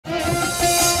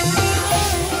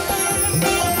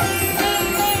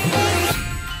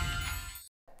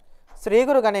శ్రీ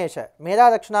గురు గణేష మేధా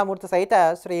దక్షిణామూర్తి సహిత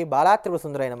శ్రీ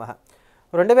బాలాత్రిపురసుందరై నమః.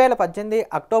 2018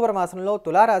 అక్టోబర్ మాసంలో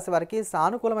తులారాశి వారికి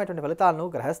సానుకూలమైనటువంటి ఫలితాలను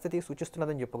గ్రహస్థితి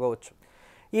సూచిస్తున్నదని చెప్పుకోవచ్చు.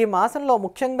 ఈ మాసంలో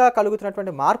ముఖ్యంగా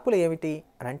కలుగుతున్నటువంటి మార్పులు ఏమిటి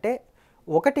అంటే,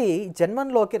 ఒకటి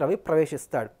జన్మంలోకి రవి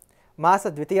ప్రవేశిస్తాడు మాస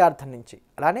ద్వితీయార్థం నుంచి.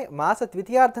 అలానే మాస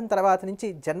ద్వితీయార్థం తర్వాత నుంచి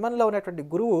జన్మంలో ఉన్నటువంటి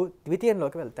గురువు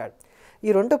ద్వితీయంలోకి వెళ్తాడు.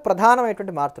 ఈ రెండు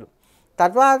ప్రధానమైనటువంటి మార్పులు.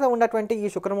 తర్వాత ఉన్నటువంటి ఈ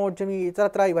శుక్రమోర్జమి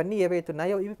ఇతరత్ర ఇవన్నీ ఏవైతే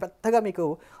ఉన్నాయో ఇవి పెద్దగా మీకు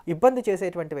ఇబ్బంది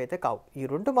చేసేటువంటివి అయితే కావు. ఈ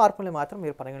రెండు మార్పుల్ని మాత్రం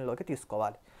మీరు పరిగణలోకి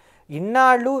తీసుకోవాలి.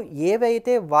 ఇన్నాళ్ళు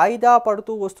ఏవైతే వాయిదా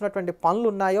పడుతూ వస్తున్నటువంటి పనులు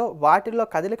ఉన్నాయో వాటిల్లో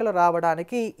కదలికలు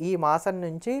రావడానికి ఈ మాసం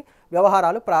నుంచి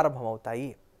వ్యవహారాలు ప్రారంభమవుతాయి.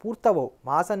 పూర్తవో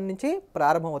మాసం నుంచి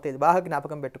ప్రారంభమవుతాయి. బాగా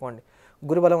జ్ఞాపకం పెట్టుకోండి.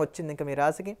 గురుబలం వచ్చింది ఇంకా మీ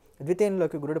రాశికి.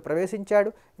 ద్వితీయంలోకి గురుడు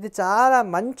ప్రవేశించాడు. ఇది చాలా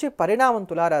మంచి పరిణామం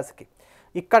తులారాశికి.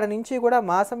 ఇక్కడ నుంచి కూడా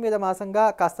మాసం మీద మాసంగా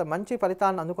కాస్త మంచి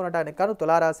ఫలితాలను అందుకునడానికి గాను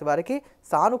తులారాశి వారికి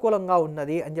సానుకూలంగా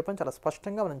ఉన్నది అని చెప్పని చాలా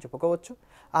స్పష్టంగా మనం చెప్పుకోవచ్చు.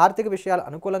 ఆర్థిక విషయాలు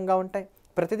అనుకూలంగా ఉంటాయి.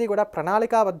 ప్రతిదీ కూడా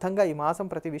ప్రణాళికాబద్ధంగా ఈ మాసం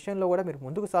ప్రతి విషయంలో కూడా మీరు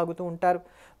ముందుకు సాగుతూ ఉంటారు.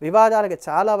 వివాదాలకి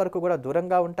చాలా వరకు కూడా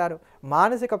దూరంగా ఉంటారు.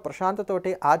 మానసిక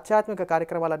ప్రశాంతతోటి ఆధ్యాత్మిక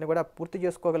కార్యక్రమాలన్నీ కూడా పూర్తి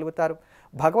చేసుకోగలుగుతారు.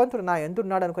 భగవంతుడు నా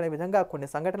ఎందున్నాడు అనుకునే విధంగా కొన్ని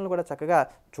సంఘటనలు కూడా చక్కగా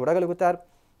చూడగలుగుతారు.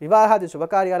 వివాహాది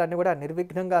శుభకార్యాలన్నీ కూడా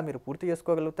నిర్విఘ్నంగా మీరు పూర్తి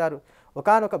చేసుకోగలుగుతారు.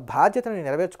 ఒకానొక బాధ్యతను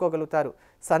నెరవేర్చుకోగలుగుతారు.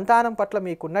 సంతానం పట్ల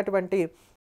మీకున్నటువంటి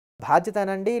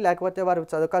బాధ్యతనండి, లేకపోతే వారు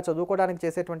చదువుకోవడానికి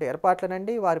చేసేటువంటి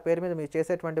ఏర్పాట్లనండి, వారి పేరు మీద మీరు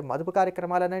చేసేటువంటి మదుపు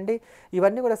కార్యక్రమాలనండి,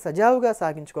 ఇవన్నీ కూడా సజావుగా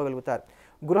సాగించుకోగలుగుతారు.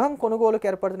 గృహం కొనుగోలుకు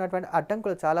ఏర్పడుతున్నటువంటి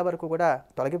అడ్డంకులు చాలా వరకు కూడా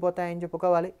తొలగిపోతాయని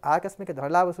చెప్పుకోవాలి. ఆకస్మిక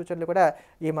ధనలాభ సూచనలు కూడా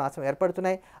ఈ మాసం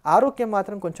ఏర్పడుతున్నాయి. ఆరోగ్యం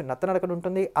మాత్రం కొంచెం నత్తనడకన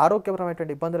ఉంటుంది.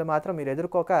 ఆరోగ్యపరమైనటువంటి ఇబ్బందులు మాత్రం మీరు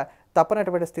ఎదుర్కోక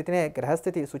తప్పనటువంటి స్థితినే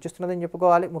గ్రహస్థితి సూచిస్తున్నదని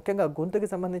చెప్పుకోవాలి. ముఖ్యంగా గొంతుకి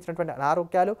సంబంధించినటువంటి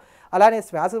అనారోగ్యాలు, అలానే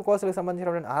శ్వాసకోశాలకు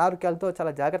సంబంధించినటువంటి అనారోగ్యాలతో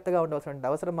చాలా జాగ్రత్తగా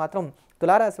ఉండవలసినటువంటి అవసరం మాత్రం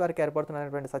తులారాశి వారికి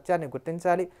ఏర్పడుతున్నటువంటి సత్యాన్ని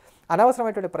గుర్తించాలి.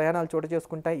 అనవసరమైనటువంటి ప్రయాణాలు చోటు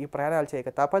చేసుకుంటాయి. ఈ ప్రయాణాలు చేయక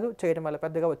తప్పదు. చేయడం వల్ల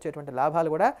పెద్దగా వచ్చేటువంటి లాభాలు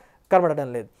కూడా కనబడడం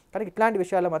లేదు. కానీ ఇట్లాంటి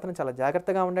విషయాల్లో మాత్రం చాలా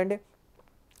జాగ్రత్తగా ఉండండి.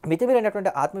 మితిమీరినటువంటి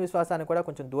ఆత్మవిశ్వాసాన్ని కూడా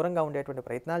కొంచెం దూరంగా ఉండేటువంటి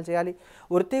ప్రయత్నాలు చేయాలి.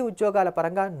 వృత్తి ఉద్యోగాల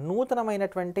పరంగా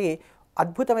నూతనమైనటువంటి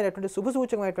అద్భుతమైనటువంటి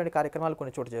శుభసూచకమైనటువంటి కార్యక్రమాలు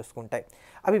కొన్ని చోటు చేసుకుంటాయి.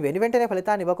 అవి వెంటనే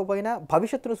ఫలితాన్ని ఇవ్వకపోయినా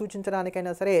భవిష్యత్తును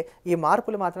సూచించడానికైనా సరే ఈ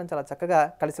మార్పులు మాత్రం చాలా చక్కగా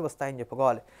కలిసి వస్తాయని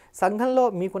చెప్పుకోవాలి. సంఘంలో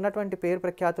మీకున్నటువంటి పేరు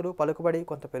ప్రఖ్యాతులు, పలుకుబడి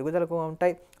కొంత పెరుగుదలకు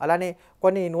ఉంటాయి. అలానే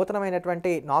కొన్ని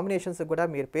నూతనమైనటువంటి నామినేషన్స్ కూడా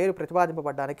మీరు పేరు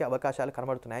ప్రతిపాదింపబడడానికి అవకాశాలు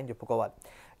కనబడుతున్నాయని చెప్పుకోవాలి.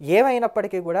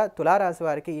 ఏమైనప్పటికీ కూడా తులారాశి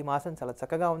వారికి ఈ మాసం చాలా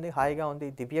చక్కగా ఉంది, హాయిగా ఉంది,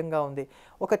 దివ్యంగా ఉంది.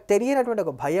 ఒక తెలియనటువంటి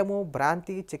ఒక భయము,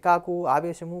 భ్రాంతి, చికాకు,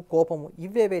 ఆవేశము, కోపము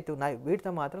ఇవేవైతే ఉన్నాయో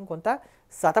వీటితో మాత్రం కొంత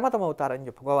సతమతమవుతారని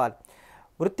చెప్పుకోవాలి.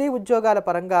 వృత్తి ఉద్యోగాల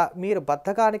పరంగా మీరు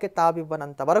బద్ధకానికి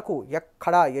తావివ్వనంత వరకు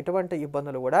ఎక్కడా ఎటువంటి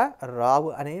ఇబ్బందులు కూడా రావు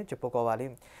అని చెప్పుకోవాలి.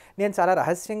 నేను చాలా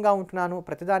రహస్యంగా ఉంటున్నాను,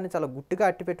 ప్రతిదాన్ని చాలా గుట్టుగా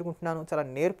అట్టి పెట్టుకుంటున్నాను, చాలా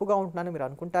నేర్పుగా ఉంటున్నాను మీరు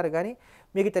అనుకుంటారు. కానీ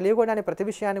మీకు తెలియకుండానే ప్రతి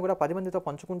విషయాన్ని కూడా 10 మందితో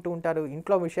పంచుకుంటూ ఉంటారు.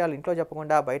 ఇంట్లో విషయాలు ఇంట్లో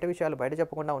చెప్పకుండా, బయట విషయాలు బయట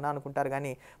చెప్పకుండా ఉన్నా అనుకుంటారు.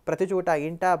 కానీ ప్రతి చోట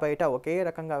ఇంట బయట ఒకే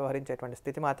రకంగా వ్యవహరించేటువంటి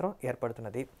స్థితి మాత్రం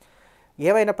ఏర్పడుతున్నది.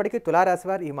 ఏమైనప్పటికీ తులారాశి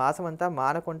వారు ఈ మాసం అంతా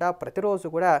మానకుండా ప్రతిరోజు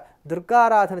కూడా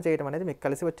దుర్గారాధన చేయడం అనేది మీకు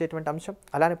కలిసి వచ్చేటువంటి అంశం.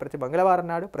 అలానే ప్రతి మంగళవారం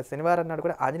నాడు, ప్రతి శనివారం నాడు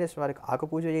కూడా ఆంజనేయ స్వామికి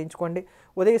ఆకుపూజ చేయించుకోండి.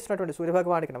 ఉదయిస్తున్నటువంటి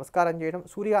సూర్యభగవానికి నమస్కారం చేయడం,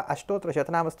 సూర్య అష్టోత్తర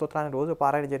శతనామ స్తోత్రాన్ని రోజు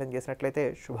పారాయణ చేయడం చేసినట్లయితే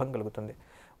శుభం కలుగుతుంది.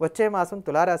 వచ్చే మాసం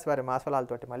తులారాశి వారి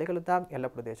మాసఫలాలతోటి మళ్ళీ కలుద్దాం.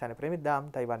 ఎల్లప్పుడూ దేశాన్ని ప్రేమిద్దాం,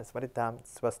 దైవాన్ని స్మరిద్దాం.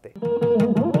 స్వస్తి.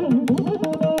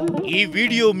 ఈ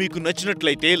వీడియో మీకు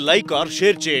నచ్చినట్లయితే లైక్ ఆర్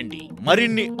షేర్ చేయండి.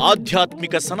 మరిన్ని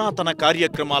ఆధ్యాత్మిక సనాతన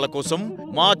కార్యక్రమాల కోసం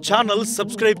మా ఛానల్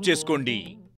సబ్స్క్రైబ్ చేసుకోండి.